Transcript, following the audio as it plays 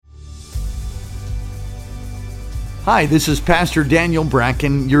Hi, this is Pastor Daniel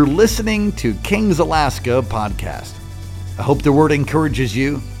Bracken. You're listening to Kings Alaska podcast. I hope the word encourages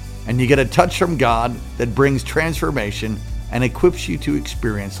you and you get a touch from God that brings transformation and equips you to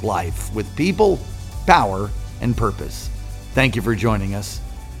experience life with people, power, and purpose. Thank you for joining us.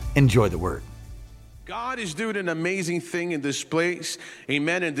 Enjoy the word. God is doing an amazing thing in this place.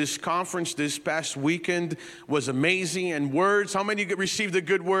 Amen. And this conference this past weekend was amazing. And words, how many received a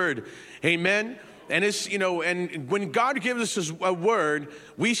good word? Amen. And it's, and when God gives us a word,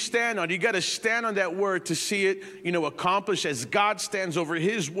 we stand on it. You got to stand on that word to see it, accomplished as God stands over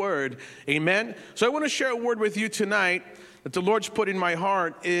his word. Amen. So I want to share a word with you tonight that the Lord's put in my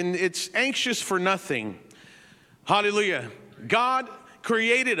heart, and it's anxious for nothing. Hallelujah. God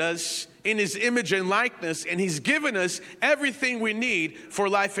created us in his image and likeness, and he's given us everything we need for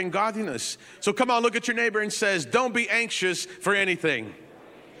life and godliness. So come on, look at your neighbor and says, don't be anxious for anything.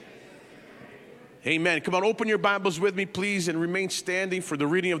 Amen. Come on, open your Bibles with me, please, and remain standing for the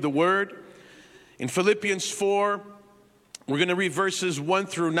reading of the word. In Philippians 4, we're going to read verses 1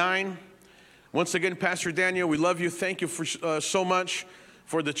 through 9. Once again, Pastor Daniel, we love you. Thank you for so much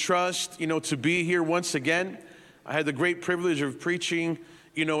for the trust, to be here once again. I had the great privilege of preaching,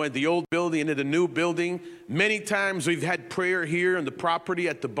 at the old building and at the new building. Many times we've had prayer here on the property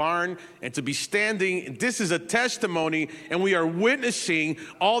at the barn, and to be standing, this is a testimony, and we are witnessing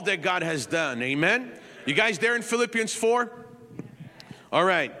all that God has done. Amen? You guys there in Philippians 4? All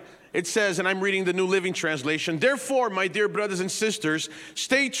right. It says, and I'm reading the New Living Translation, "Therefore, my dear brothers and sisters,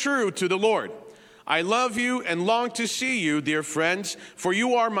 stay true to the Lord. I love you and long to see you, dear friends, for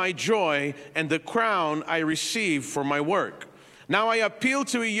you are my joy and the crown I receive for my work. Now I appeal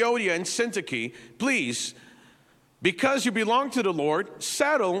to Euodia and Syntyche, please, because you belong to the Lord,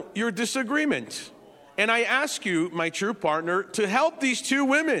 settle your disagreement. And I ask you, my true partner, to help these two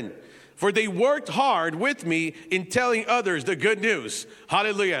women, for they worked hard with me in telling others the good news."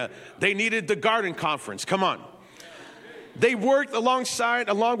 Hallelujah. They needed the garden conference. Come on. "They worked along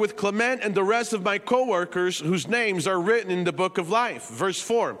with Clement and the rest of my co-workers whose names are written in the book of life." Verse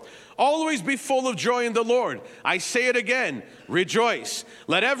 4. "Always be full of joy in the Lord. I say it again, rejoice.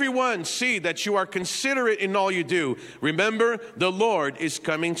 Let everyone see that you are considerate in all you do. Remember, the Lord is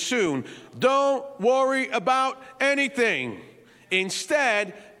coming soon. Don't worry about anything.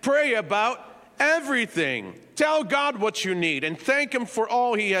 Instead, pray about everything. Tell God what you need and thank him for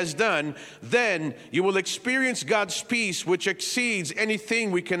all he has done. Then you will experience God's peace, which exceeds anything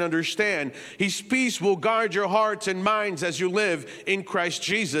we can understand. His peace will guard your hearts and minds as you live in Christ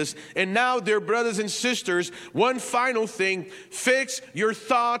Jesus. And now, dear brothers and sisters, one final thing. Fix your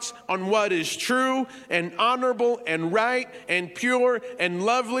thoughts on what is true and honorable and right and pure and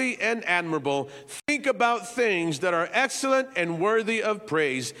lovely and admirable. Think about things that are excellent and worthy of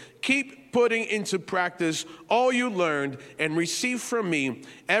praise. Keep putting into practice all you learned and received from me,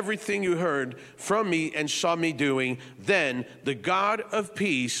 everything you heard from me and saw me doing. Then the God of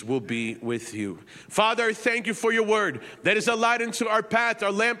peace will be with you." Father, I thank you for your word that is a light unto our path,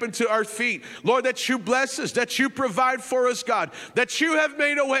 our lamp unto our feet. Lord, that you bless us, that you provide for us, God, that you have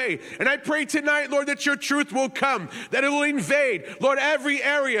made a way. And I pray tonight, Lord, that your truth will come, that it will invade, Lord, every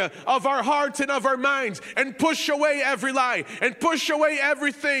area of our hearts and of our minds, and push away every lie and push away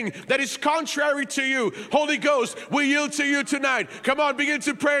everything that is contrary to you. Holy Ghost, we yield to you tonight. Come on, begin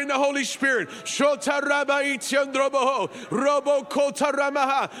to pray in the Holy Spirit.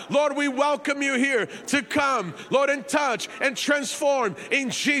 Lord, we welcome you here to come, Lord, and touch and transform in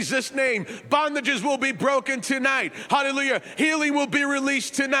Jesus' name. Bondages will be broken tonight. Hallelujah. Healing will be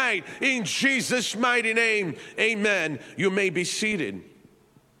released tonight in Jesus' mighty name. Amen. You may be seated.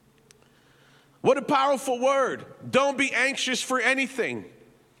 What a powerful word. Don't be anxious for anything.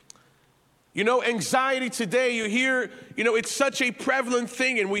 Anxiety today, you hear, it's such a prevalent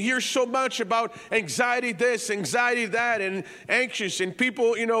thing, and we hear so much about anxiety this, anxiety that, and anxious, and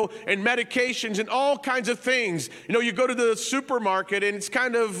people, and medications, and all kinds of things. You go to the supermarket, and it's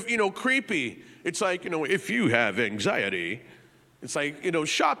kind of, creepy. It's like, if you have anxiety, it's like,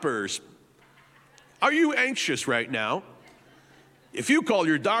 shoppers, are you anxious right now? If you call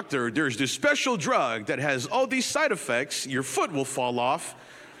your doctor, there's this special drug that has all these side effects. Your foot will fall off.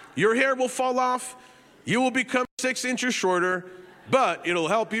 Your hair will fall off. You will become 6 inches shorter, but it'll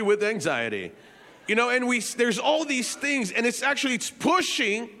help you with anxiety. And there's all these things, and it's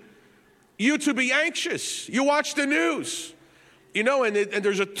pushing you to be anxious. You watch the news. And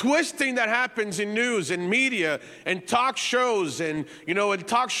there's a twisting that happens in news and media and talk shows and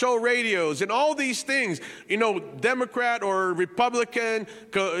talk show radios and all these things, Democrat or Republican,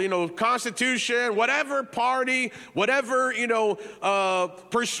 Constitution, whatever party, whatever,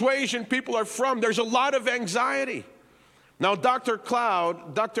 persuasion people are from, there's a lot of anxiety. Now, Dr.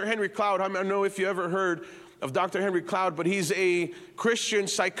 Henry Cloud, I don't know if you ever heard of Dr. Henry Cloud, but he's a Christian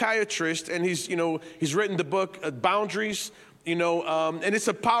psychiatrist, and he's written the book Boundaries, and he's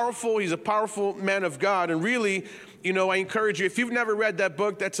a powerful man of God. And really, I encourage you, if you've never read that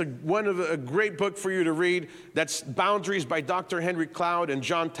book, that's a great book for you to read. That's Boundaries by Dr. Henry Cloud and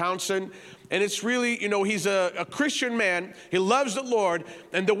John Townsend. And it's really, he's a Christian man. He loves the Lord,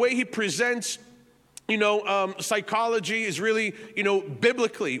 and the way he presents, psychology is really,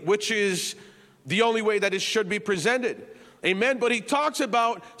 biblically, which is the only way that it should be presented. Amen. But he talks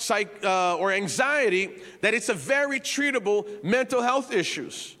about anxiety, that it's a very treatable mental health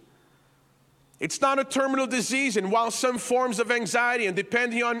issues. It's not a terminal disease, and while some forms of anxiety, and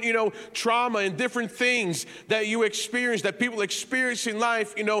depending on, trauma and different things that you experience, that people experience in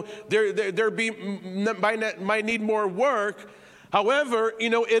life, might need more work. However,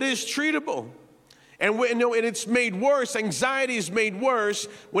 it is treatable. And it's made worse, anxiety is made worse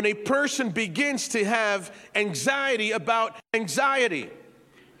when a person begins to have anxiety about anxiety.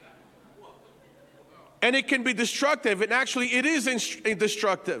 And it can be destructive, and actually it is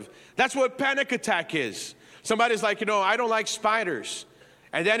destructive. That's what panic attack is. Somebody's like, I don't like spiders.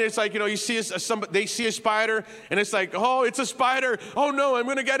 And then it's like, you see they see a spider, and it's like, oh, it's a spider. Oh no, I'm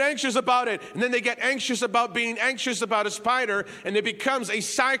going to get anxious about it. And then they get anxious about being anxious about a spider, and it becomes a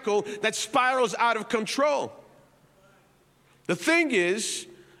cycle that spirals out of control. The thing is,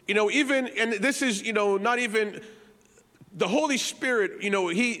 and this is, not even the Holy Spirit,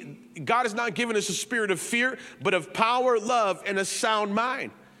 God has not given us a spirit of fear, but of power, love, and a sound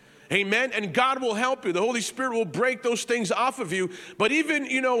mind. Amen. And God will help you. The Holy Spirit will break those things off of you. But even,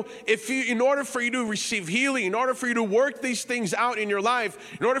 in order for you to receive healing, in order for you to work these things out in your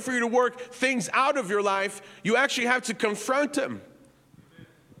life, in order for you to work things out of your life, you actually have to confront them.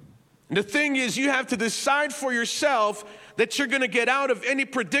 And the thing is, you have to decide for yourself that you're going to get out of any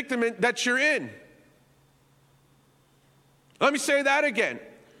predicament that you're in. Let me say that again.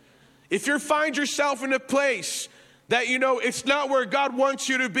 If you find yourself in a place that, it's not where God wants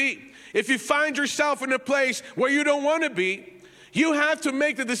you to be. If you find yourself in a place where you don't want to be, you have to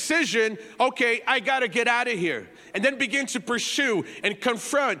make the decision, okay, I got to get out of here. And then begin to pursue and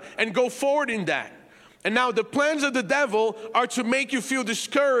confront and go forward in that. And now the plans of the devil are to make you feel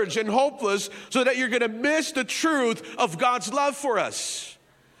discouraged and hopeless so that you're going to miss the truth of God's love for us.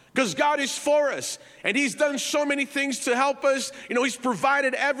 Because God is for us, and He's done so many things to help us. He's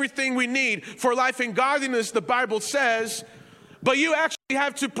provided everything we need for life and godliness, the Bible says. But you actually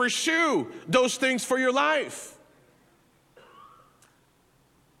have to pursue those things for your life.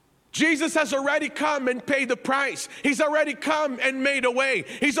 Jesus has already come and paid the price. He's already come and made a way.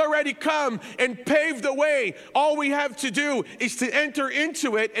 He's already come and paved the way. All we have to do is to enter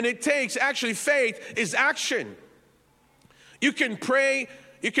into it, and it takes, actually, faith is action. You can pray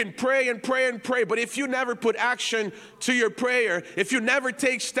and pray, but if you never put action to your prayer, if you never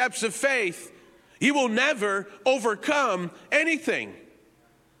take steps of faith, you will never overcome anything.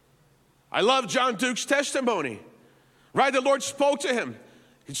 I love John Duke's testimony, right? The Lord spoke to him.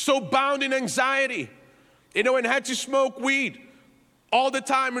 He's so bound in anxiety, and had to smoke weed all the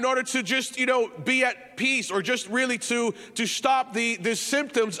time in order to just, be at peace, or just really to stop the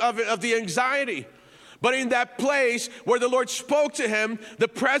symptoms of the anxiety. But in that place where the Lord spoke to him, the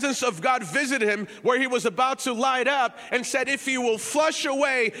presence of God visited him, where he was about to light up and said, if you will flush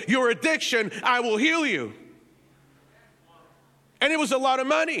away your addiction, I will heal you. And it was a lot of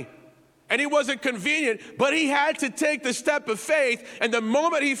money. And it wasn't convenient, but he had to take the step of faith. And the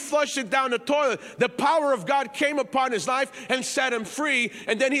moment he flushed it down the toilet, the power of God came upon his life and set him free.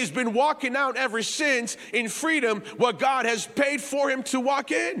 And then he's been walking out ever since in freedom, what God has paid for him to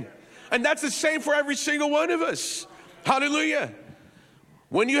walk in. And that's the same for every single one of us. Hallelujah.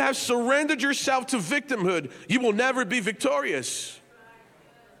 When you have surrendered yourself to victimhood, you will never be victorious.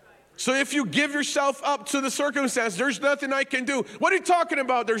 So if you give yourself up to the circumstance, there's nothing I can do. What are you talking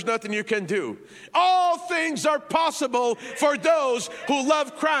about? There's nothing you can do. All things are possible for those who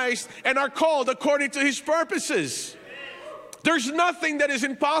love Christ and are called according to His purposes. There's nothing that is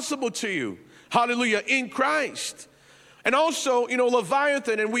impossible to you. Hallelujah, in Christ. And also,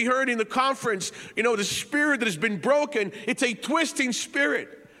 Leviathan, and we heard in the conference, the spirit that has been broken, it's a twisting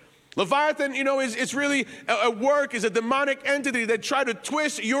spirit. Leviathan, is really is a demonic entity that try to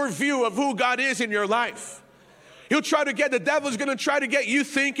twist your view of who God is in your life. The devil's going to try to get you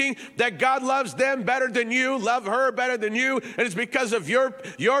thinking that God loves them better than you, love her better than you, and it's because of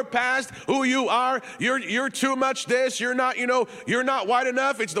your past, who you are. You're too much this. You're not white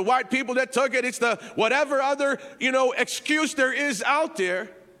enough. It's the white people that took it. It's the whatever other, excuse there is out there.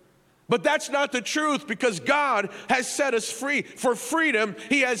 But that's not the truth, because God has set us free. For freedom,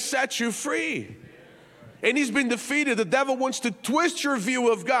 He has set you free. And He's been defeated. The devil wants to twist your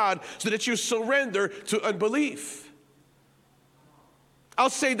view of God so that you surrender to unbelief. I'll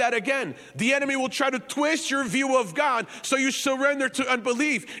say that again. The enemy will try to twist your view of God so you surrender to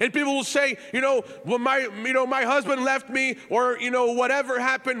unbelief. And people will say, well, my husband left me, or, whatever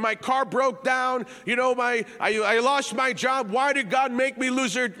happened, my car broke down, I lost my job. Why did God make me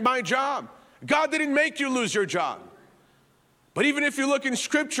lose my job? God didn't make you lose your job. But even if you look in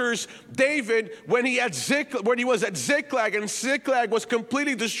scriptures, David, when he was at Ziklag, and Ziklag was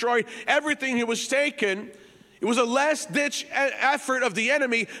completely destroyed, everything he was taken, it was a last-ditch effort of the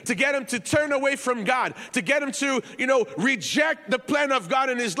enemy to get him to turn away from God, to get him to, reject the plan of God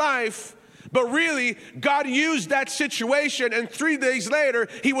in his life. But really, God used that situation, and 3 days later,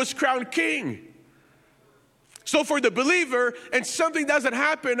 he was crowned king. So for the believer, and something doesn't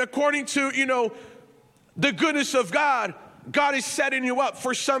happen according to, the goodness of God, God is setting you up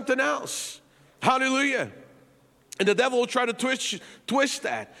for something else. Hallelujah. And the devil will try to twist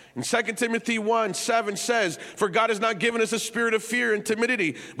that. In 2 Timothy 1:7 says, "For God has not given us a spirit of fear and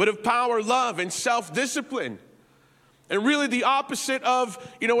timidity, but of power, love, and self-discipline." And really the opposite of,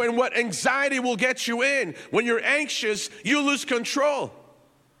 and what anxiety will get you in. When you're anxious, you lose control.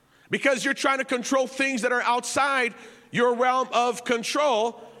 Because you're trying to control things that are outside your realm of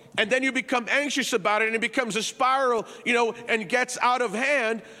control. And then you become anxious about it, and it becomes a spiral, and gets out of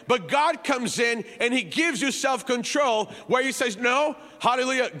hand. But God comes in and He gives you self-control, where He says, no,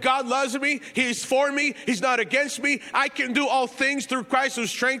 hallelujah, God loves me. He's for me. He's not against me. I can do all things through Christ who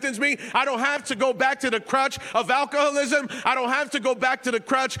strengthens me. I don't have to go back to the crutch of alcoholism. I don't have to go back to the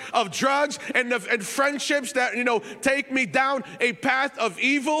crutch of drugs and friendships that, take me down a path of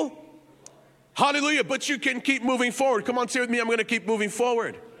evil. Hallelujah. But you can keep moving forward. Come on, say with me, I'm going to keep moving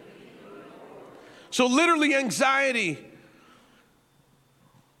forward. So literally anxiety,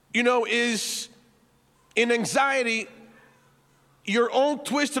 is in anxiety, your own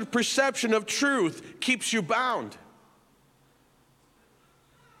twisted perception of truth keeps you bound.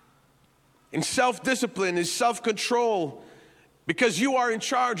 And self-discipline is self-control, because you are in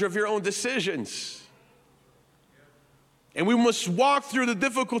charge of your own decisions. And we must walk through the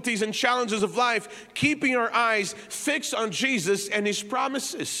difficulties and challenges of life, keeping our eyes fixed on Jesus and His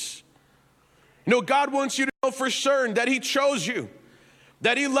promises. God wants you to know for certain that He chose you,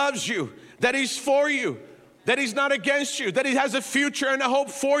 that He loves you, that He's for you, that He's not against you, that He has a future and a hope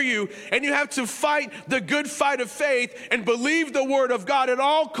for you. And you have to fight the good fight of faith and believe the Word of God at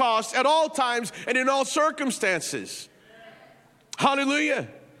all costs, at all times, and in all circumstances. Hallelujah.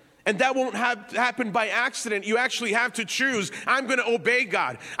 And that won't happen by accident. You actually have to choose. I'm going to obey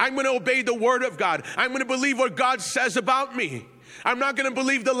God. I'm going to obey the Word of God. I'm going to believe what God says about me. I'm not going to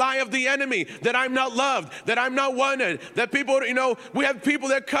believe the lie of the enemy, that I'm not loved, that I'm not wanted, that people, we have people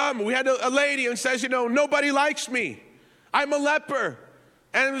that come. We had a lady and says, nobody likes me. I'm a leper.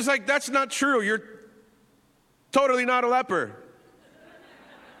 And it was like, that's not true. You're totally not a leper.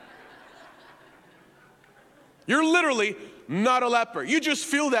 You're literally not a leper. You just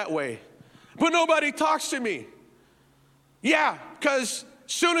feel that way. But nobody talks to me. Yeah, because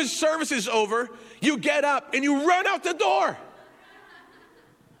soon as service is over, you get up and you run out the door.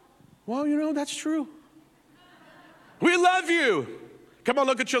 Well, that's true. We love you. Come on,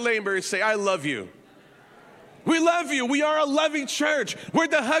 look at your neighbor and say, I love you. We love you. We are a loving church. We're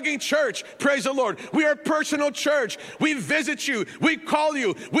the hugging church. Praise the Lord. We are a personal church. We visit you. We call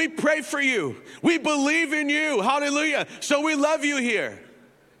you. We pray for you. We believe in you. Hallelujah. So we love you here.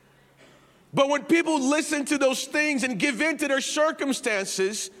 But when people listen to those things and give in to their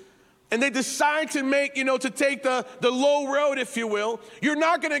circumstances, and they decide to make, to take the low road, if you will, you're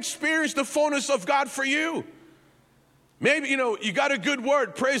not going to experience the fullness of God for you. Maybe, you got a good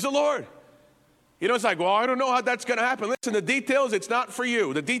word. Praise the Lord. It's like, well, I don't know how that's going to happen. Listen, the details, it's not for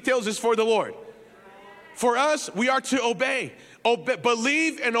you. The details is for the Lord. For us, we are to obey.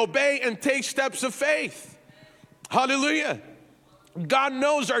 Believe and obey and take steps of faith. Hallelujah. God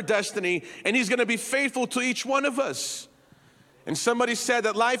knows our destiny, and He's going to be faithful to each one of us. And somebody said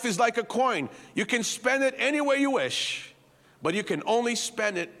that life is like a coin. You can spend it any way you wish, but you can only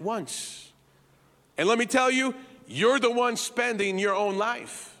spend it once. And let me tell you, you're the one spending your own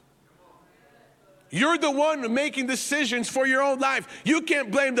life. You're the one making decisions for your own life. You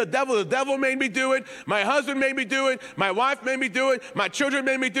can't blame the devil. The devil made me do it. My husband made me do it. My wife made me do it. My children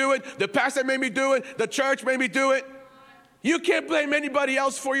made me do it. The pastor made me do it. The church made me do it. You can't blame anybody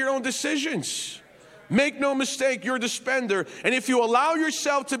else for your own decisions. Make no mistake, you're the spender. And if you allow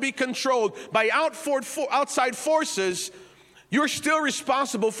yourself to be controlled by outside forces, You're still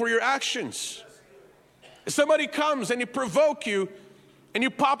responsible for your actions. If somebody comes and you provoke you and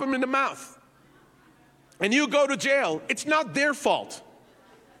you pop them in the mouth and you go to jail, it's not their fault.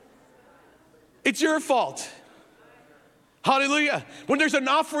 It's your fault. Hallelujah. When there's an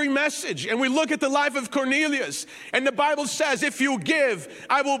offering message and we look at the life of Cornelius and the Bible says, if you give,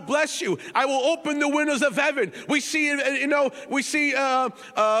 I will bless you. I will open the windows of heaven. We see, evidence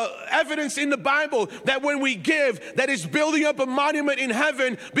in the Bible that when we give, that is building up a monument in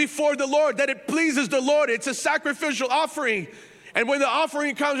heaven before the Lord, that it pleases the Lord. It's a sacrificial offering. And when the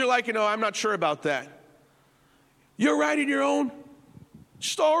offering comes, you're like, I'm not sure about that. You're writing your own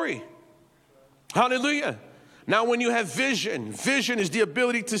story. Hallelujah. Now, when you have vision is the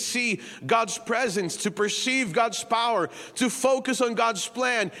ability to see God's presence, to perceive God's power, to focus on God's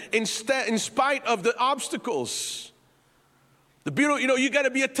plan in spite of the obstacles. The beauty, you got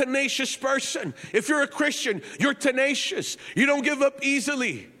to be a tenacious person. If you're a Christian, you're tenacious. You don't give up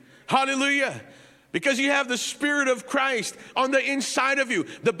easily. Hallelujah. Because you have the Spirit of Christ on the inside of you.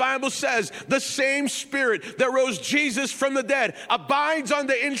 The Bible says the same Spirit that rose Jesus from the dead abides on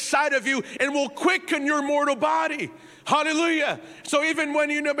the inside of you and will quicken your mortal body. Hallelujah. So even when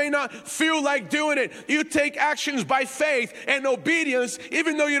you may not feel like doing it, you take actions by faith and obedience,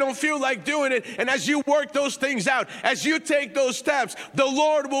 even though you don't feel like doing it. And as you work those things out, as you take those steps, the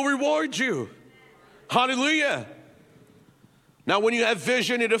Lord will reward you. Hallelujah. Now, when you have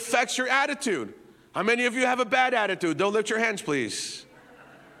vision, it affects your attitude. How many of you have a bad attitude? Don't lift your hands, please.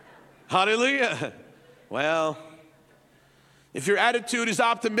 Hallelujah. Well, if your attitude is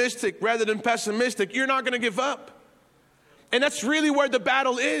optimistic rather than pessimistic, you're not going to give up. And that's really where the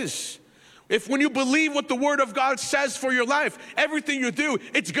battle is. When you believe what the Word of God says for your life, everything you do,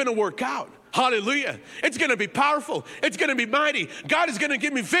 it's going to work out. Hallelujah. It's going to be powerful. It's going to be mighty. God is going to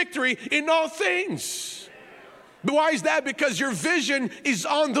give me victory in all things. But why is that? Because your vision is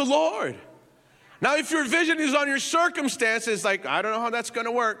on the Lord. Now, if your vision is on your circumstances, like, I don't know how that's going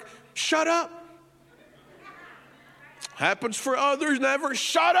to work, shut up. Happens for others, never.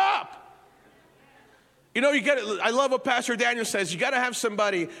 Shut up. I love what Pastor Daniel says. You got to have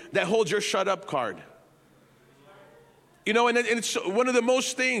somebody that holds your shut up card. And it's one of the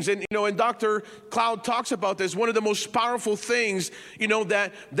most things, and Dr. Cloud talks about this, one of the most powerful things,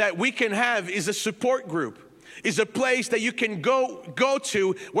 that we can have is a support group. Is a place that you can go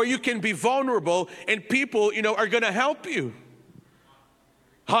to where you can be vulnerable and people, are going to help you.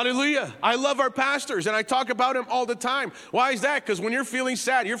 Hallelujah. I love our pastors and I talk about them all the time. Why is that? Because when you're feeling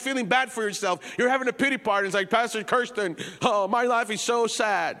sad, you're feeling bad for yourself, you're having a pity party. It's like, Pastor Kirsten, oh, my life is so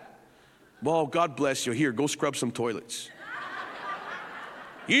sad. Well, God bless you. Here, go scrub some toilets.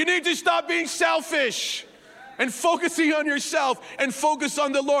 You need to stop being selfish and focusing on yourself and focus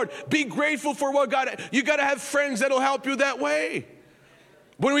on the Lord. Be grateful for what God, you got to have friends that'll help you that way.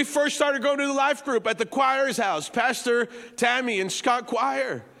 When we first started going to the life group at the choir's house, Pastor Tammy and Scott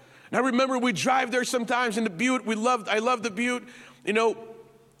Choir. And I remember we drive there sometimes in the Butte. I love the Butte.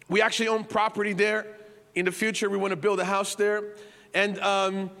 We actually own property there. In the future, we want to build a house there. And,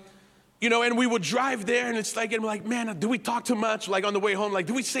 and we would drive there, and it's like, and we're like, man, do we talk too much? Like on the way home, like,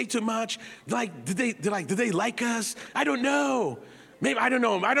 do we say too much? Like, do they like us? I don't know. Maybe I don't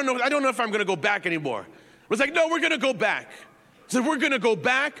know. I don't know if I'm going to go back anymore. It was like, no, we're going to go back. So we're going to go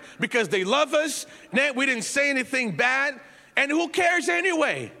back because they love us. We didn't say anything bad, and who cares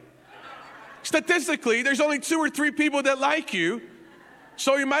anyway? Statistically, there's only 2 or 3 people that like you,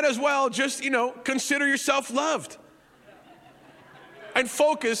 so you might as well just, consider yourself loved. And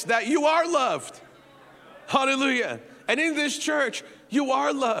focus that you are loved. Hallelujah. And in this church, you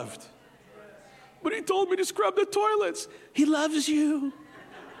are loved. But he told me to scrub the toilets. He loves you.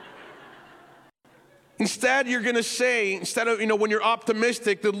 Instead, you're going to say, when you're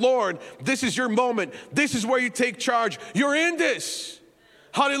optimistic, the Lord, this is your moment. This is where you take charge. You're in this.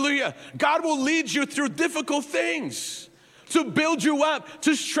 Hallelujah. God will lead you through difficult things to build you up,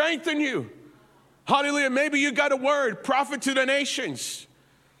 to strengthen you. Hallelujah. Maybe you got a word, prophet to the nations.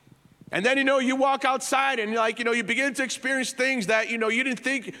 And then, you walk outside and you begin to experience things that, you didn't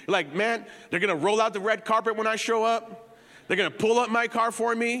think, like, man, they're going to roll out the red carpet when I show up. They're going to pull up my car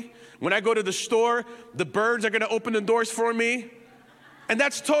for me. When I go to the store, the birds are going to open the doors for me. And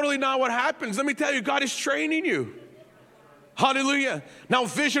that's totally not what happens. Let me tell you, God is training you. Hallelujah. Now,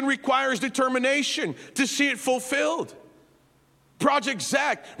 vision requires determination to see it fulfilled. Project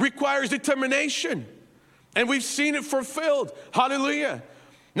Zach requires determination, and we've seen it fulfilled. Hallelujah.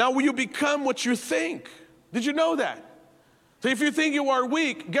 Now, will you become what you think? Did you know that? So if you think you are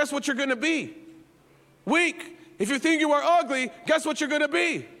weak, guess what you're going to be? Weak. If you think you are ugly, guess what you're going to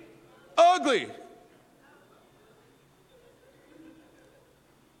be? Ugly.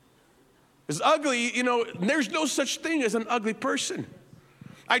 Is ugly, there's no such thing as an ugly person.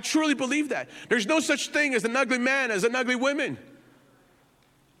 I truly believe that. There's no such thing as an ugly man, as an ugly woman.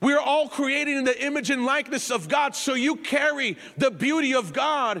 We are all created in the image and likeness of God, so you carry the beauty of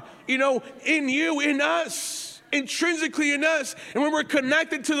God, in you, in us, intrinsically in us, and when we're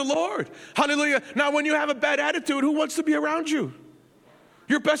connected to the Lord. Hallelujah. Now, when you have a bad attitude, who wants to be around you?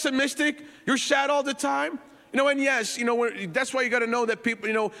 You're pessimistic, you're sad all the time. And yes, that's why you got to know that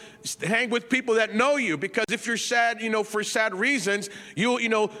people, hang with people that know you, because if you're sad, for sad reasons,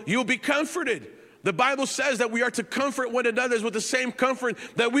 you'll be comforted. The Bible says that we are to comfort one another with the same comfort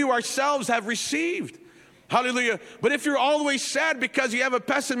that we ourselves have received. Hallelujah. But if you're always sad because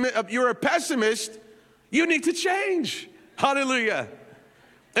you're a pessimist, you need to change. Hallelujah.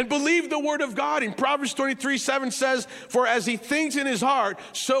 And believe the word of God. In Proverbs 23:7 says, for as he thinks in his heart,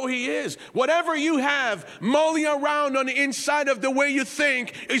 so he is. Whatever you have mulling around on the inside of the way you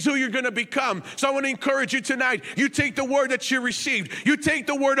think is who you're going to become. So I want to encourage you tonight. You take the word that you received. You take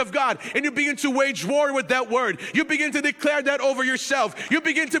the word of God and you begin to wage war with that word. You begin to declare that over yourself. You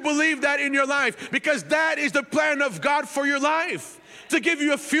begin to believe that in your life, because that is the plan of God for your life. To give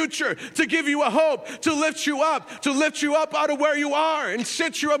you a future, to give you a hope, to lift you up out of where you are and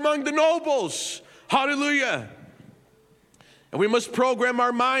sit you among the nobles. Hallelujah. And we must program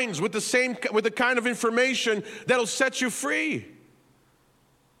our minds with the kind of information that'll set you free.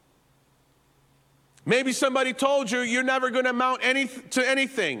 Maybe somebody told you you're never going to amount to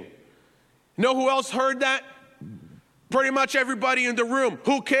anything. You know who else heard that? Pretty much everybody in the room.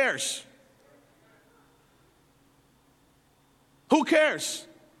 Who cares? Who cares?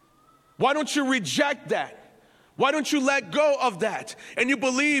 Why don't you reject that? Why don't you let go of that? And you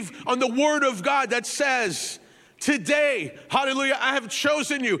believe on the word of God that says, today, hallelujah, I have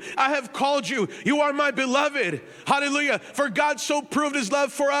chosen you. I have called you. You are my beloved. Hallelujah. For God so proved his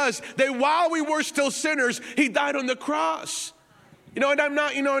love for us that while we were still sinners, he died on the cross. And I'm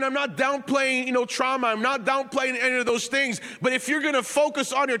not downplaying, trauma. I'm not downplaying any of those things. But if you're going to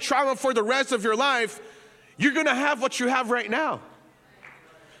focus on your trauma for the rest of your life, you're going to have what you have right now.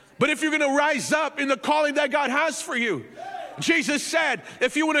 But if you're going to rise up in the calling that God has for you, Jesus said,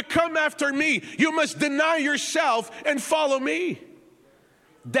 if you want to come after me, you must deny yourself and follow me.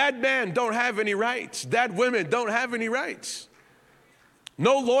 Dead men don't have any rights. Dead women don't have any rights.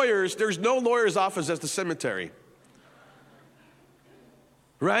 No lawyers. There's no lawyer's office at the cemetery.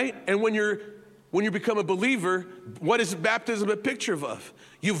 Right? And when you become a believer, what is baptism a picture of?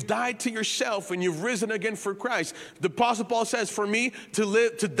 You've died to yourself and you've risen again for Christ. The Apostle Paul says, for me,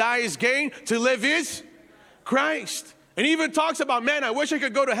 to die is gain, to live is Christ. And he even talks about, man, I wish I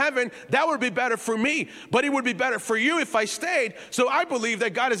could go to heaven. That would be better for me, but it would be better for you if I stayed. So I believe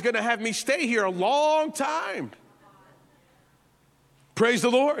that God is going to have me stay here a long time. Praise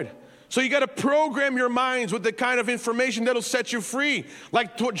the Lord. So you got to program your minds with the kind of information that'll set you free.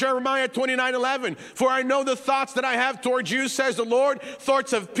 Like Jeremiah 29:11. For I know the thoughts that I have towards you, says the Lord,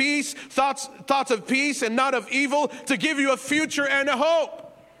 thoughts of peace and not of evil, to give you a future and a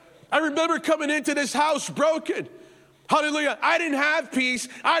hope. I remember coming into this house broken. Hallelujah. I didn't have peace.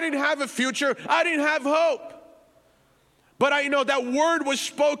 I didn't have a future. I didn't have hope. But I know that word was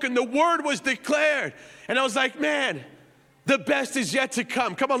spoken. The word was declared. And I was like, man, the best is yet to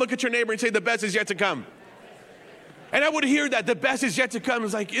come. Come on, look at your neighbor and say, the best is yet to come. And I would hear that, the best is yet to come. I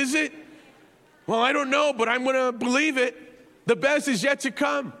was like, is it? Well, I don't know, but I'm going to believe it. The best is yet to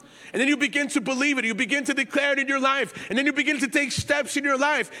come. And then you begin to believe it. You begin to declare it in your life. And then you begin to take steps in your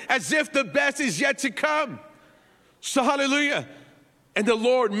life as if the best is yet to come. So hallelujah. And the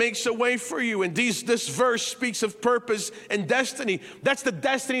Lord makes a way for you. And this verse speaks of purpose and destiny. That's the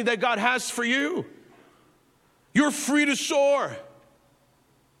destiny that God has for you. You're free to soar.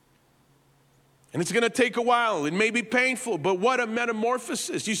 And it's going to take a while. It may be painful, but what a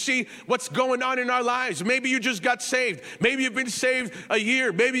metamorphosis. You see what's going on in our lives. Maybe you just got saved. Maybe you've been saved a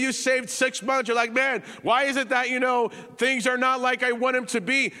year. Maybe you saved 6 months. You're like, man, why is it that, things are not like I want them to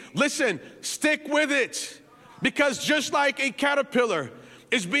be? Listen, stick with it. Because just like a caterpillar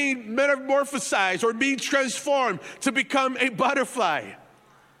is being metamorphosized or being transformed to become a butterfly.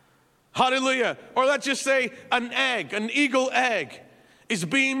 Hallelujah. Or let's just say an eagle egg is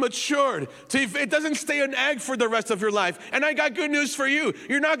being matured. It doesn't stay an egg for the rest of your life. And I got good news for you.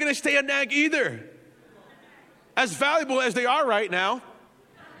 You're not going to stay an egg either. As valuable as they are right now.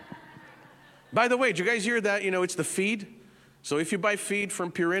 By the way, did you guys hear that? It's the feed. So if you buy feed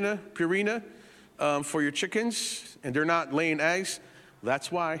from Purina for your chickens and they're not laying eggs, that's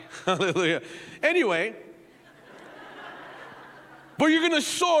why. Hallelujah. Anyway. But you're going to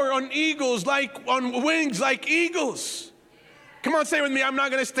soar on wings like eagles. Come on, say it with me. I'm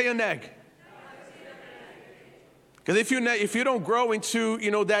not going to stay an egg. Because if you don't grow into,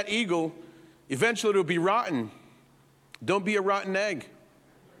 that eagle, eventually it'll be rotten. Don't be a rotten egg.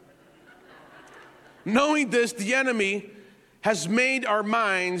 Knowing this, the enemy has made our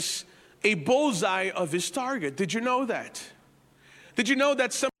minds a bullseye of his target. Did you know that? Did you know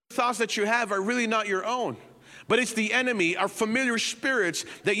that some of the thoughts that you have are really not your own? But it's the enemy, our familiar spirits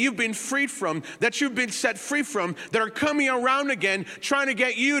that you've been freed from, that you've been set free from, that are coming around again, trying to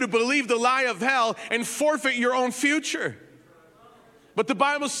get you to believe the lie of hell and forfeit your own future. But the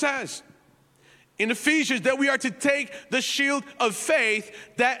Bible says in Ephesians that we are to take the shield of faith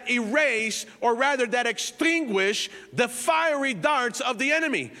that erase, or rather that extinguish, the fiery darts of the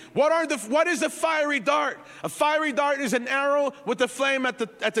enemy. What is a fiery dart? A fiery dart is an arrow with the flame at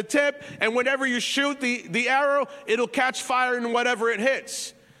the tip, and whenever you shoot the arrow, it'll catch fire in whatever it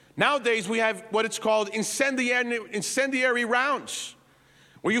hits. Nowadays we have what it's called incendiary rounds,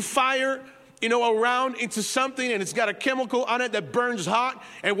 where you fire a round into something and it's got a chemical on it that burns hot,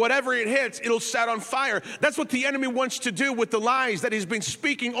 and whatever it hits, it'll set on fire. That's what the enemy wants to do with the lies that he's been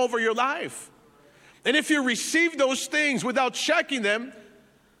speaking over your life. And if you receive those things without checking them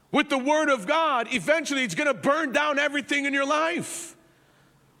with the Word of God, eventually it's going to burn down everything in your life.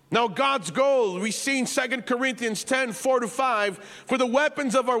 Now, God's goal, we see in 2 Corinthians 10, 4-5, for the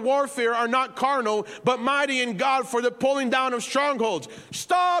weapons of our warfare are not carnal, but mighty in God for the pulling down of strongholds.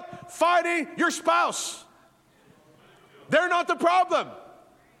 Stop fighting your spouse. They're not the problem.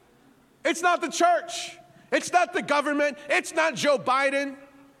 It's not the church. It's not the government. It's not Joe Biden.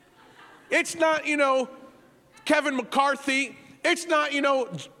 It's not, Kevin McCarthy. It's not,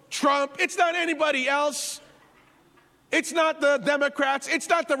 Trump. It's not anybody else. It's not the Democrats. It's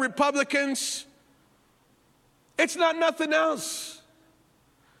not the Republicans. It's not nothing else.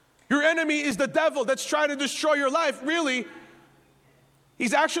 Your enemy is the devil that's trying to destroy your life. Really,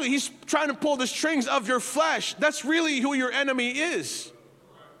 he's trying to pull the strings of your flesh. That's really who your enemy is.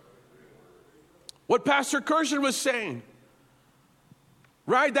 What Pastor Kirsten was saying,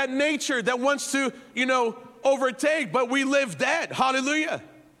 right? That nature that wants to, overtake, but we live dead. Hallelujah.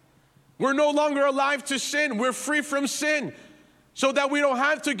 We're no longer alive to sin. We're free from sin, so that we don't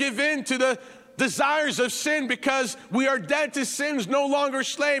have to give in to the desires of sin, because we are dead to sins, no longer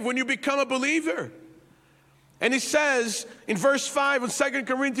slave when you become a believer. And he says in verse 5 of 2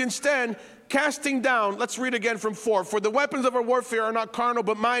 Corinthians 10, casting down, let's read again from 4. For the weapons of our warfare are not carnal,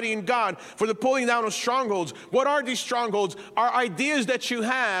 but mighty in God for the pulling down of strongholds. What are these strongholds? Are ideas that you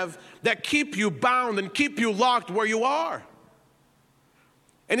have that keep you bound and keep you locked where you are.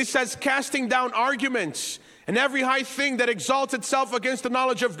 And it says, casting down arguments and every high thing that exalts itself against the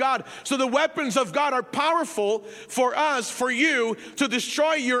knowledge of God. So the weapons of God are powerful for us, for you, to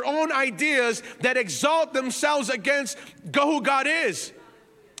destroy your own ideas that exalt themselves against who God is.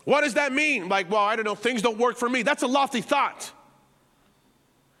 What does that mean? Like, well, I don't know, things don't work for me. That's a lofty thought.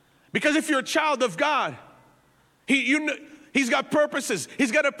 Because if you're a child of God, He's got purposes.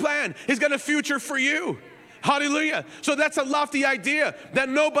 He's got a plan. He's got a future for you. Hallelujah. So that's a lofty idea, that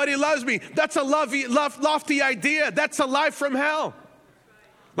nobody loves me. That's a lofty idea. That's a lie from hell.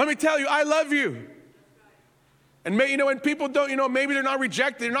 Let me tell you, I love you. And when people don't, maybe they're not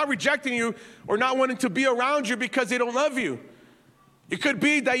rejecting you or not wanting to be around you because they don't love you. It could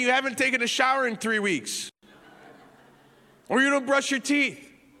be that you haven't taken a shower in 3 weeks, or you don't brush your teeth,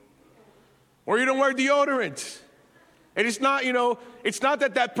 or you don't wear deodorant. And it's not, it's not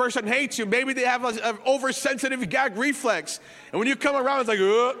that person hates you. Maybe they have an oversensitive gag reflex. And when you come around, it's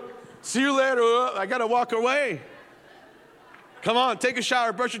like, see you later. I got to walk away. Come on, take a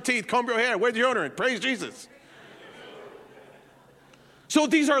shower, brush your teeth, comb your hair, wear deodorant. Praise Jesus. So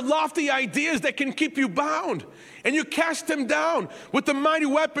these are lofty ideas that can keep you bound. And you cast them down with the mighty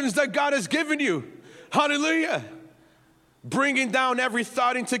weapons that God has given you. Hallelujah. Bringing down every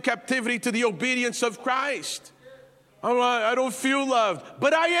thought into captivity to the obedience of Christ. I don't feel loved,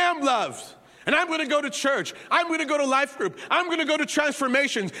 but I am loved. And I'm going to go to church. I'm going to go to life group. I'm going to go to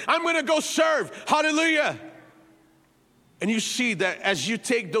transformations. I'm going to go serve. Hallelujah. And you see that as you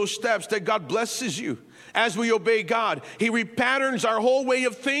take those steps, that God blesses you. As we obey God, He repatterns our whole way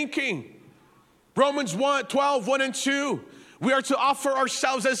of thinking. Romans 12, 1 and 2. We are to offer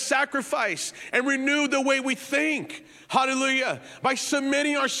ourselves as sacrifice and renew the way we think. Hallelujah. By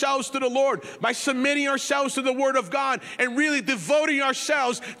submitting ourselves to the Lord, by submitting ourselves to the Word of God, and really devoting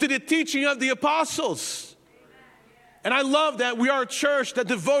ourselves to the teaching of the apostles. And I love that we are a church that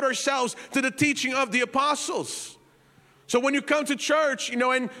devote ourselves to the teaching of the apostles. So when you come to church,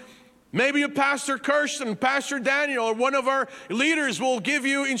 and maybe a Pastor Kirsten, Pastor Daniel, or one of our leaders will give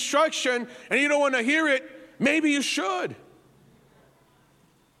you instruction and you don't want to hear it, maybe you should.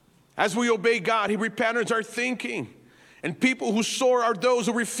 As we obey God, He repatterns our thinking. And people who soar are those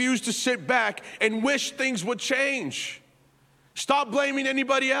who refuse to sit back and wish things would change. Stop blaming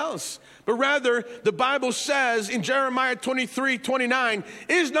anybody else. But rather, the Bible says in Jeremiah 23:29,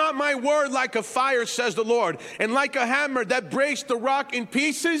 "Is not my word like a fire, says the Lord, and like a hammer that breaks the rock in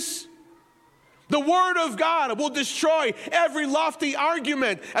pieces?" The word of God will destroy every lofty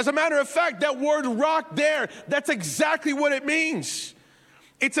argument. As a matter of fact, that word rock there, that's exactly what it means.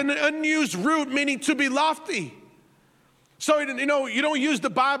 It's an unused root meaning to be lofty. So, you don't use the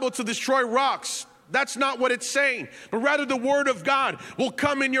Bible to destroy rocks. That's not what it's saying. But rather the word of God will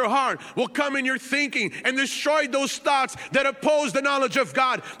come in your heart, will come in your thinking and destroy those thoughts that oppose the knowledge of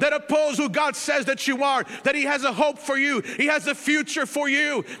God, that oppose who God says that you are, that He has a hope for you, He has a future for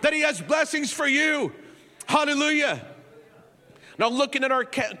you, that He has blessings for you. Hallelujah. Now looking at our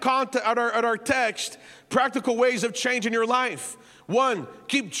text, practical ways of changing your life. 1,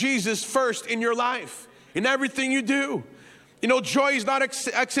 keep Jesus first in your life, in everything you do. Joy is not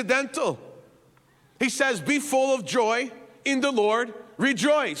accidental. He says, be full of joy in the Lord,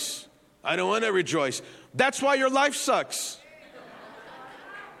 rejoice. I don't want to rejoice. That's why your life sucks.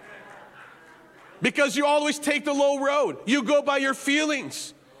 Because you always take the low road. You go by your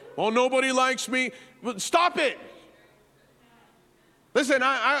feelings. Oh, nobody likes me. Stop it. Listen,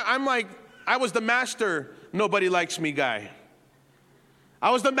 I was the master nobody likes me guy.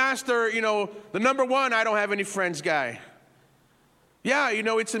 I was the master, the number one, I don't have any friends guy. Yeah,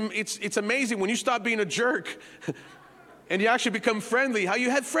 it's amazing when you stop being a jerk and you actually become friendly, how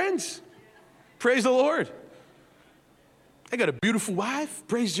you had friends. Praise the Lord. I got a beautiful wife,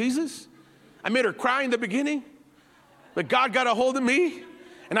 praise Jesus. I made her cry in the beginning, but God got a hold of me,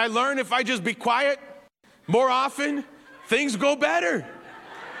 and I learned if I just be quiet more often, things go better.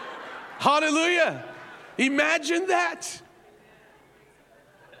 Hallelujah. Imagine that.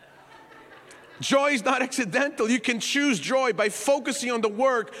 Joy is not accidental. You can choose joy by focusing on the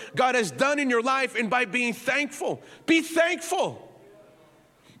work God has done in your life and by being thankful. Be thankful.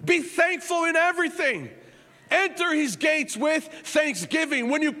 Be thankful in everything. Enter His gates with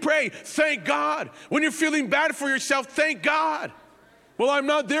thanksgiving. When you pray, thank God. When you're feeling bad for yourself, thank God. Well, I'm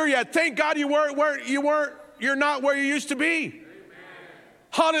not there yet. Thank God you're not where you used to be. Amen.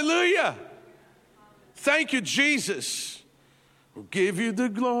 Hallelujah. Thank you, Jesus. We'll give you the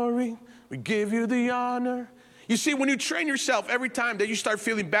glory. We give you the honor. You see, when you train yourself, every time that you start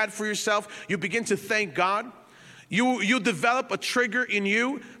feeling bad for yourself, you begin to thank God. You develop a trigger in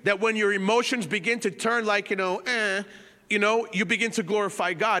you that when your emotions begin to turn like, you begin to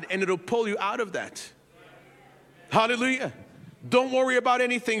glorify God, and it'll pull you out of that. Hallelujah. Don't worry about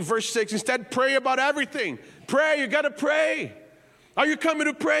anything. Verse 6, instead pray about everything. Pray, you got to pray. Are you coming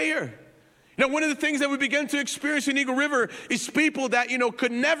to prayer? One of the things that we begin to experience in Eagle River is people that,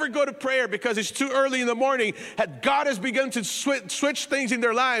 could never go to prayer because it's too early in the morning. God has begun to switch things in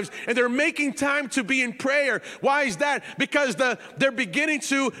their lives, and they're making time to be in prayer. Why is that? Because they're beginning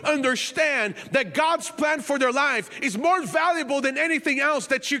to understand that God's plan for their life is more valuable than anything else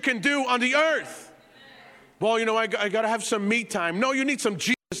that you can do on the earth. Well, I got to have some me time. No, you need some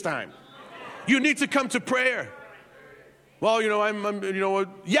Jesus time. You need to come to prayer. Well,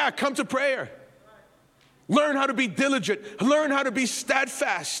 come to prayer. Learn how to be diligent. Learn how to be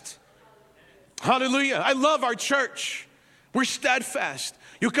steadfast. Hallelujah. I love our church. We're steadfast.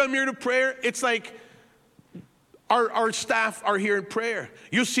 You come here to prayer, it's like our staff are here in prayer.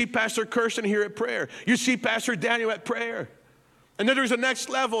 You see Pastor Kirsten here at prayer. You see Pastor Daniel at prayer. And then there's a next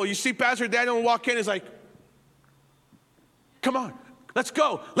level. You see Pastor Daniel walk in, it's like, come on, let's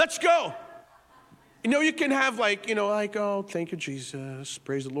go. Let's go. You can have oh, thank you, Jesus,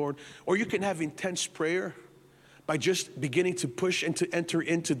 praise the Lord. Or you can have intense prayer by just beginning to push and to enter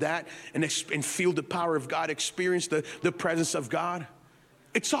into that and feel the power of God, experience the presence of God.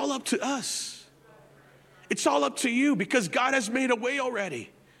 It's all up to us. It's all up to you because God has made a way already.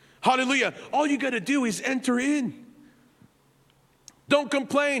 Hallelujah. All you got to do is enter in. Don't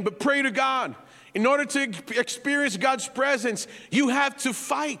complain, but pray to God. In order to experience God's presence, you have to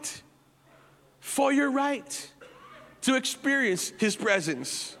fight for your right to experience His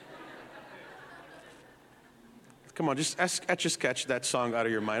presence. Come on, just catch that song out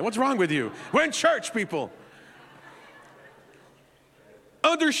of your mind. What's wrong with you? We're in church, people.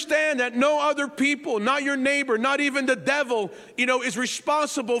 Understand that no other people, not your neighbor, not even the devil, is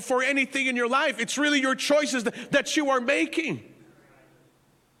responsible for anything in your life. It's really your choices that you are making.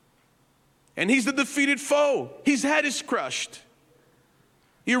 And he's the defeated foe. His head is crushed.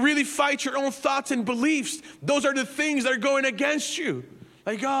 You really fight your own thoughts and beliefs. Those are the things that are going against you.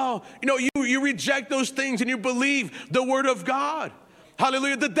 Like, you reject those things and you believe the word of God.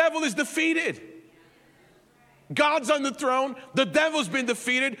 Hallelujah. The devil is defeated. God's on the throne. The devil's been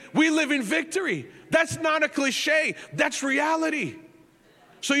defeated. We live in victory. That's not a cliche. That's reality.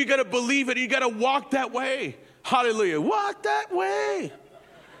 So you got to believe it. You got to walk that way. Hallelujah. Walk that way.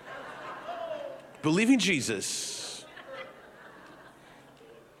 Believe in Jesus.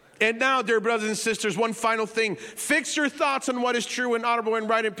 And now, dear brothers and sisters, one final thing. Fix your thoughts on what is true and honorable and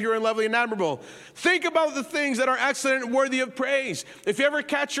right and pure and lovely and admirable. Think about the things that are excellent and worthy of praise. If you ever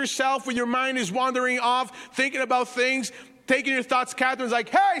catch yourself when your mind is wandering off, thinking about things, taking your thoughts captive, it's like,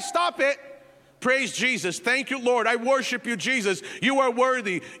 hey, stop it. Praise Jesus. Thank you, Lord. I worship you, Jesus. You are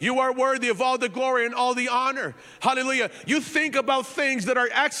worthy. You are worthy of all the glory and all the honor. Hallelujah. You think about things that are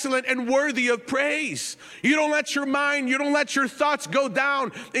excellent and worthy of praise. You don't let your mind, you don't let your thoughts go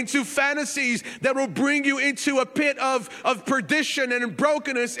down into fantasies that will bring you into a pit of perdition and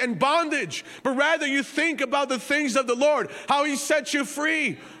brokenness and bondage. But rather you think about the things of the Lord, how He set you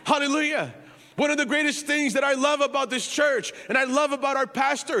free. Hallelujah. One of the greatest things that I love about this church and I love about our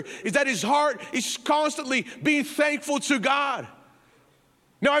pastor is that his heart is constantly being thankful to God.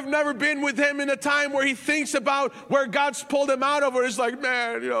 Now, I've never been with him in a time where he thinks about where God's pulled him out of, or it's like,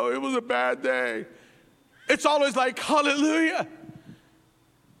 man, it was a bad day. It's always like, hallelujah.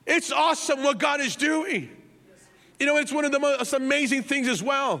 It's awesome what God is doing. It's one of the most amazing things as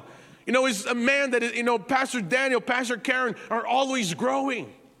well. Is a man that is, Pastor Daniel, Pastor Karen are always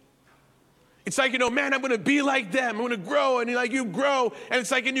growing. It's like, man, I'm going to be like them. I'm going to grow. And you grow. And it's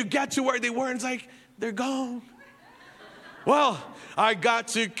like, and you get to where they were. And it's like, they're gone. Well, I got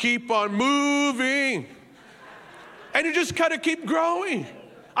to keep on moving. And you just got to keep growing.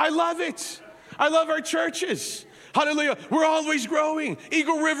 I love it. I love our churches. Hallelujah. We're always growing.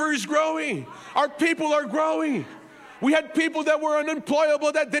 Eagle River is growing. Our people are growing. We had people that were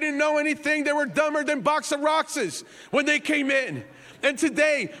unemployable, that didn't know anything. They were dumber than box of rocks when they came in. And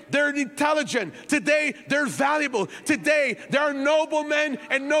today, they're intelligent. Today, they're valuable. Today, there are noble men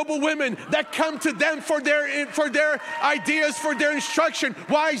and noble women that come to them for their ideas, for their instruction.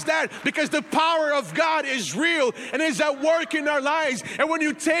 Why is that? Because the power of God is real and is at work in our lives. And when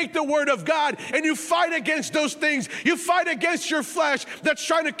you take the word of God and you fight against those things, you fight against your flesh that's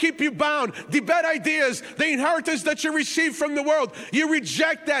trying to keep you bound, the bad ideas, the inheritance that you receive from the world, you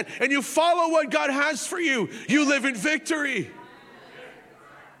reject that and you follow what God has for you. You live in victory.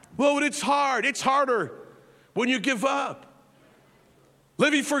 Well, it's hard. It's harder when you give up.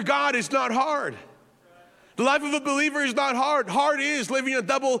 Living for God is not hard. The life of a believer is not hard. Hard is living a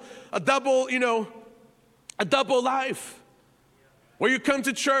double life. Where you come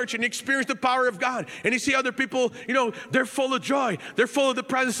to church and you experience the power of God and you see other people, they're full of joy. They're full of the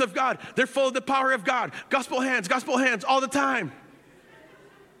presence of God. They're full of the power of God. Gospel hands all the time.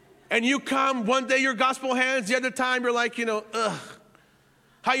 And you come, one day you're gospel hands, the other time you're like, ugh.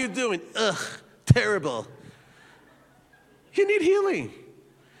 How you doing? Ugh, terrible. You need healing.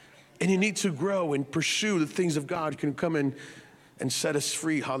 And you need to grow and pursue the things of God can come in and set us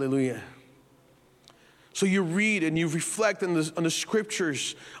free. Hallelujah. So you read and you reflect on the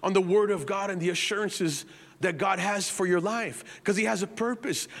scriptures, on the word of God and the assurances that God has for your life. Because He has a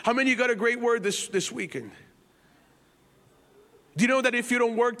purpose. How many of you got a great word this weekend? Do you know that if you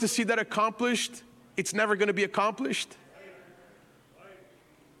don't work to see that accomplished, it's never going to be accomplished?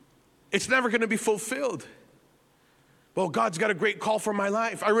 It's never going to be fulfilled. Well, God's got a great call for my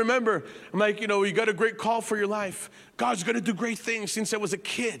life. I remember, I'm like, you got a great call for your life. God's going to do great things. Since I was a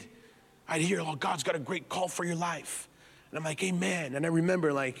kid, I'd hear, God's got a great call for your life. And I'm like, amen. And I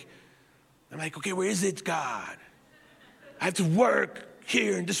remember, I'm like, okay, where is it, God? I have to work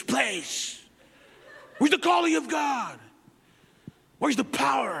here in this place. Where's the calling of God? Where's the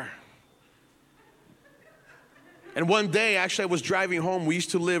power? And one day, actually, I was driving home. We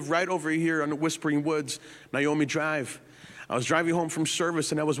used to live right over here on the Whispering Woods, Naomi Drive. I was driving home from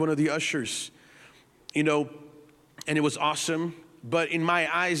service, and I was one of the ushers, and it was awesome. But in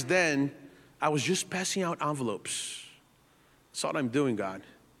my eyes then, I was just passing out envelopes. That's all I'm doing, God.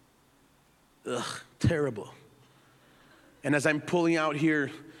 Ugh, terrible. And as I'm pulling out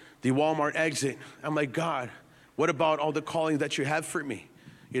here, the Walmart exit, I'm like, God, what about all the calling that you have for me?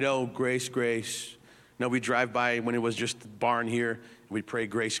 Grace. No, we drive by when it was just the barn here. We pray,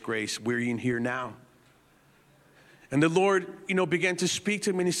 grace. We're in here now. And the Lord, began to speak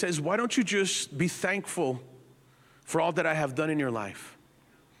to me, and He says, why don't you just be thankful for all that I have done in your life?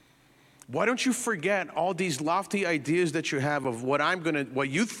 Why don't you forget all these lofty ideas that you have of what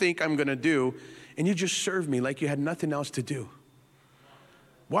you think I'm gonna do, and you just serve me like you had nothing else to do?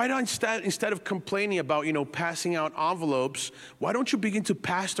 Why don't instead of complaining about, passing out envelopes, why don't you begin to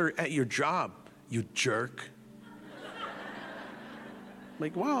pastor at your job? You jerk.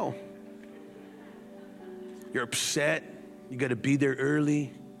 Like, wow. You're upset. You got to be there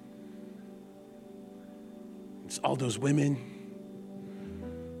early. It's all those women.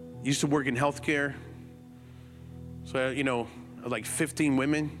 I used to work in healthcare. So, like 15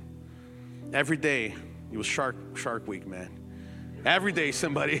 women. Every day, it was Shark Week, man. Every day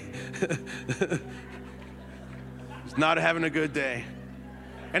somebody is not having a good day.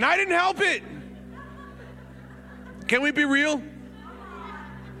 And I didn't help it. Can we be real?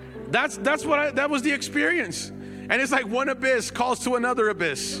 That was the experience. And it's like one abyss calls to another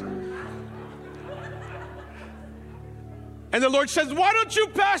abyss. And the Lord says, why don't you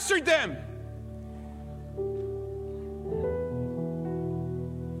pastor them?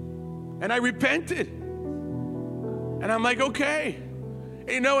 And I repented. And I'm like, okay.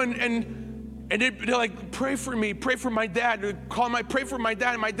 And they're like, pray for me, pray for my dad. Pray for my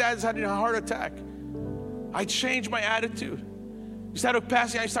dad, and my dad's had a heart attack. I changed my attitude. Instead of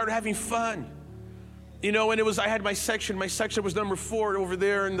passing, I started having fun. And I had my section. My section was number 4 over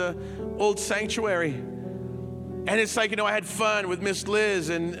there in the old sanctuary. And it's like, I had fun with Miss Liz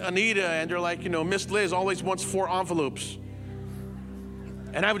and Anita, and they're like, Miss Liz always wants 4 envelopes.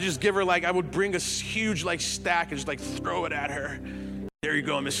 And I would just give her I would bring a huge stack and just throw it at her. There you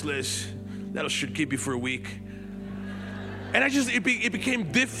go, Miss Liz. That should keep you for a week. And it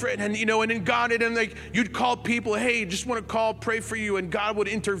became different. And, and then God, and you'd call people, hey, just want to pray for you. And God would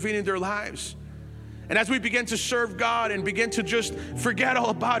intervene in their lives. And as we began to serve God and begin to just forget all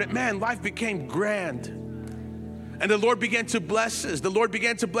about it, man, life became grand. And the Lord began to bless us. The Lord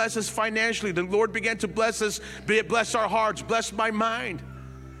began to bless us financially. The Lord began to bless us, bless our hearts, bless my mind.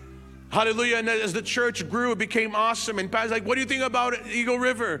 Hallelujah. And as the church grew, it became awesome. And Pastor's like, what do you think about Eagle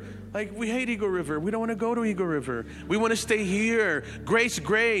River? We hate Eagle River. We don't want to go to Eagle River. We want to stay here.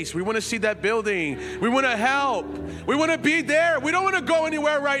 Grace. We want to see that building. We want to help. We want to be there. We don't want to go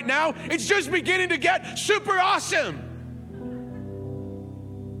anywhere right now. It's just beginning to get super awesome.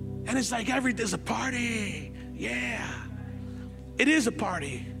 And it's like there's a party. Yeah. It is a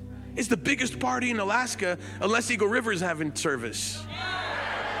party. It's the biggest party in Alaska, unless Eagle River is having service.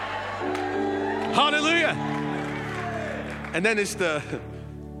 Hallelujah. And then it's the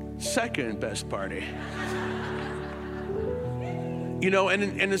second best party.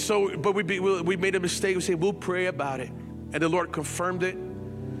 But we made a mistake. We say, we'll pray about it. And the Lord confirmed it.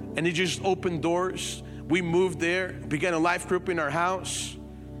 And He just opened doors. We moved there, began a life group in our house.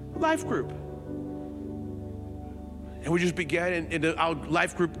 Life group. And we just began, and our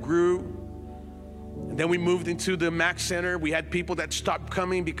life group grew. And then we moved into the Mac Center. We had people that stopped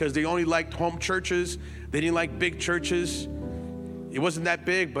coming because they only liked home churches. They didn't like big churches. It wasn't that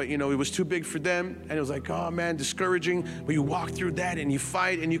big, but it was too big for them. And it was like, oh man, discouraging. But you walk through that and you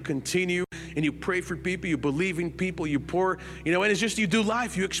fight and you continue and you pray for people, you believe in people, you pour, and it's just you do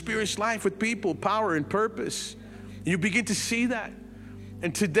life. You experience life with people, power and purpose. And you begin to see that.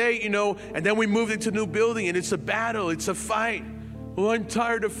 And today, and then we moved into a new building and it's a battle, it's a fight. Well, I'm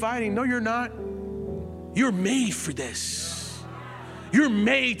tired of fighting. No, you're not. You're made for this. You're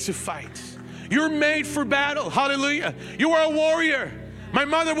made to fight. You're made for battle. Hallelujah. You are a warrior. My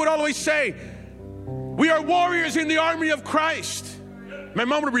mother would always say, we are warriors in the army of Christ. My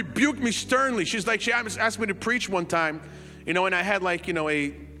mom would rebuke me sternly. She asked me to preach one time, and I had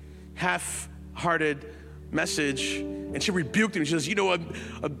a half-hearted message, and she rebuked me. She says,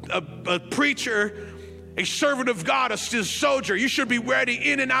 a preacher, a servant of God, a soldier, you should be ready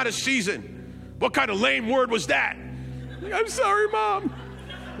in and out of season. What kind of lame word was that? I'm sorry, Mom.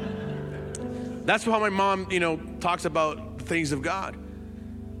 That's how my mom, talks about the things of God.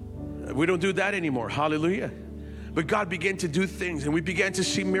 We don't do that anymore. Hallelujah. But God began to do things, and we began to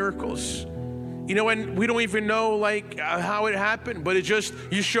see miracles. And we don't even know how it happened, but it just,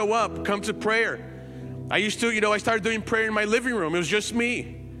 you show up, come to prayer. I used to, I started doing prayer in my living room. It was just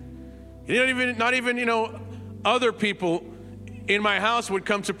me. Not even, other people in my house would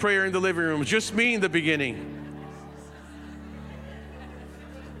come to prayer in the living room. It was just me in the beginning.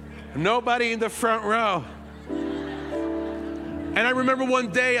 Nobody in the front row. And I remember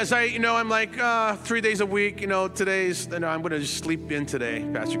one day as I'm like, 3 days a week, today's, I'm going to just sleep in today,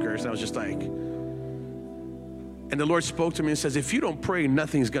 Pastor Curtis. I was just like, and the Lord spoke to me and says, if you don't pray,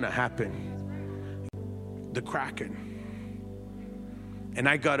 nothing's going to happen. The Kraken. And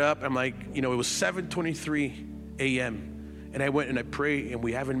I got up, I'm like, it was 7:23 a.m. And I went and I prayed, and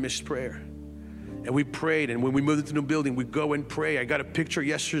we haven't missed prayer. And we prayed, and when we moved into the new building, we go and pray. I got a picture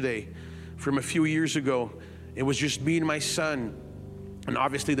yesterday from a few years ago. It was just me and my son, and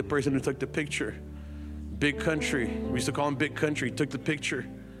obviously the person who took the picture, Big Country. We used to call him Big Country. Took the picture,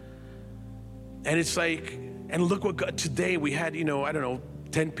 and it's like, And look what God, today we had,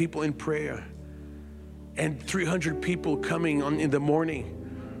 10 people in prayer and 300 people coming on in the morning.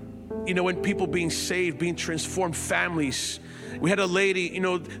 And people being saved, being transformed, families. We had a lady,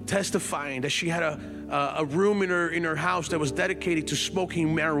 testifying that she had a room in her house that was dedicated to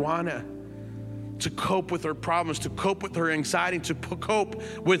smoking marijuana, to cope with her problems, to cope with her anxiety, to cope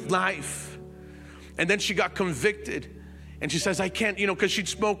with life. And then she got convicted, and she says, I can't, because she'd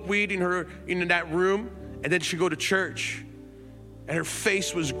smoke weed in that room, and then she'd go to church, and her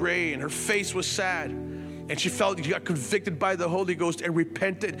face was gray, and her face was sad, and she got convicted by the Holy Ghost and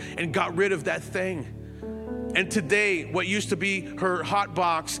repented and got rid of that thing. And today, what used to be her hot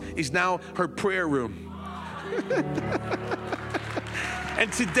box is now her prayer room.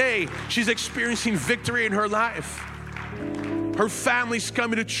 And today, she's experiencing victory in her life. Her family's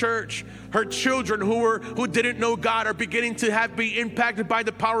coming to church. Her children who didn't know God are beginning to be impacted by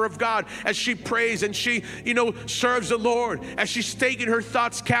the power of God as she prays and she, serves the Lord, as she's taking her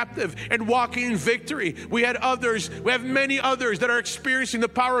thoughts captive and walking in victory. We have many others that are experiencing the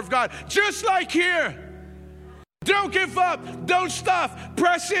power of God, just like here. Don't give up. Don't stop.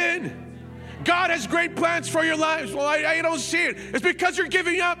 Press in. God has great plans for your lives. Well, I don't see it. It's because you're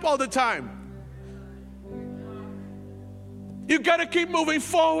giving up all the time. You got to keep moving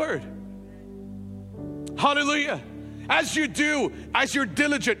forward. Hallelujah. As you do, as you're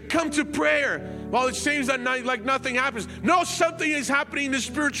diligent, come to prayer. Well, it seems that like nothing happens. No, something is happening in the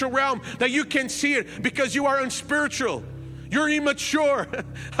spiritual realm that you can see it because you are unspiritual. You're immature.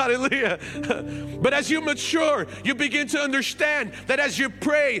 Hallelujah. But as you mature, you begin to understand that as you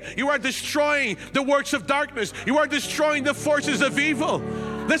pray, you are destroying the works of darkness. You are destroying the forces of evil.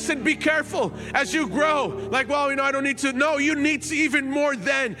 Listen, be careful as you grow. Like, well, I don't need to. No, you need to even more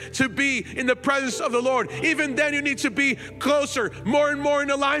then to be in the presence of the Lord. Even then you need to be closer, more and more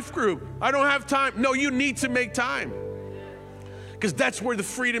in a life group. I don't have time. No, you need to make time. Because that's where the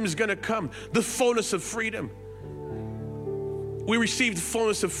freedom is going to come. The fullness of freedom. We received the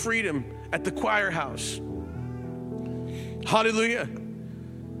fullness of freedom at the choir house. Hallelujah.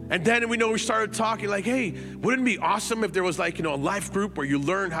 And then we started talking like, hey, wouldn't it be awesome if there was a life group where you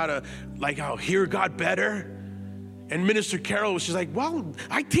learn how to hear God better? And Minister Carol was just like, well,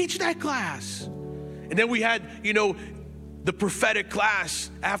 I teach that class. And then we had, the prophetic class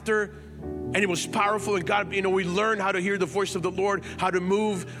after, and it was powerful. And God, we learned how to hear the voice of the Lord, how to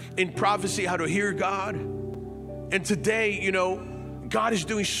move in prophecy, how to hear God. And today, God is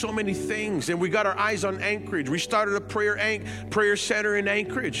doing so many things, and we got our eyes on Anchorage. We started a prayer center in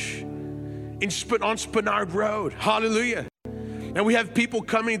Anchorage, on Spenard Road. Hallelujah. And we have people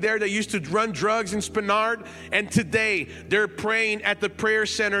coming there that used to run drugs in Spenard, and today they're praying at the prayer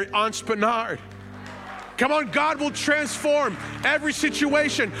center on Spenard. Come on, God will transform every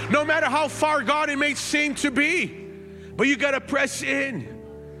situation, no matter how far God it may seem to be. But you got to press in.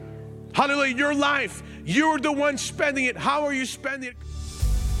 Hallelujah. Your life, you're the one spending it. How are you spending it?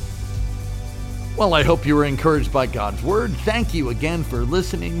 Well, I hope you were encouraged by God's Word. Thank you again for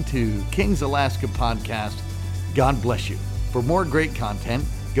listening to Kings Alaska Podcast. God bless you. For more great content,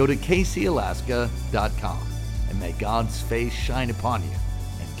 go to kcalaska.com. And may God's face shine upon you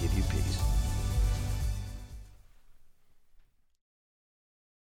and give you peace.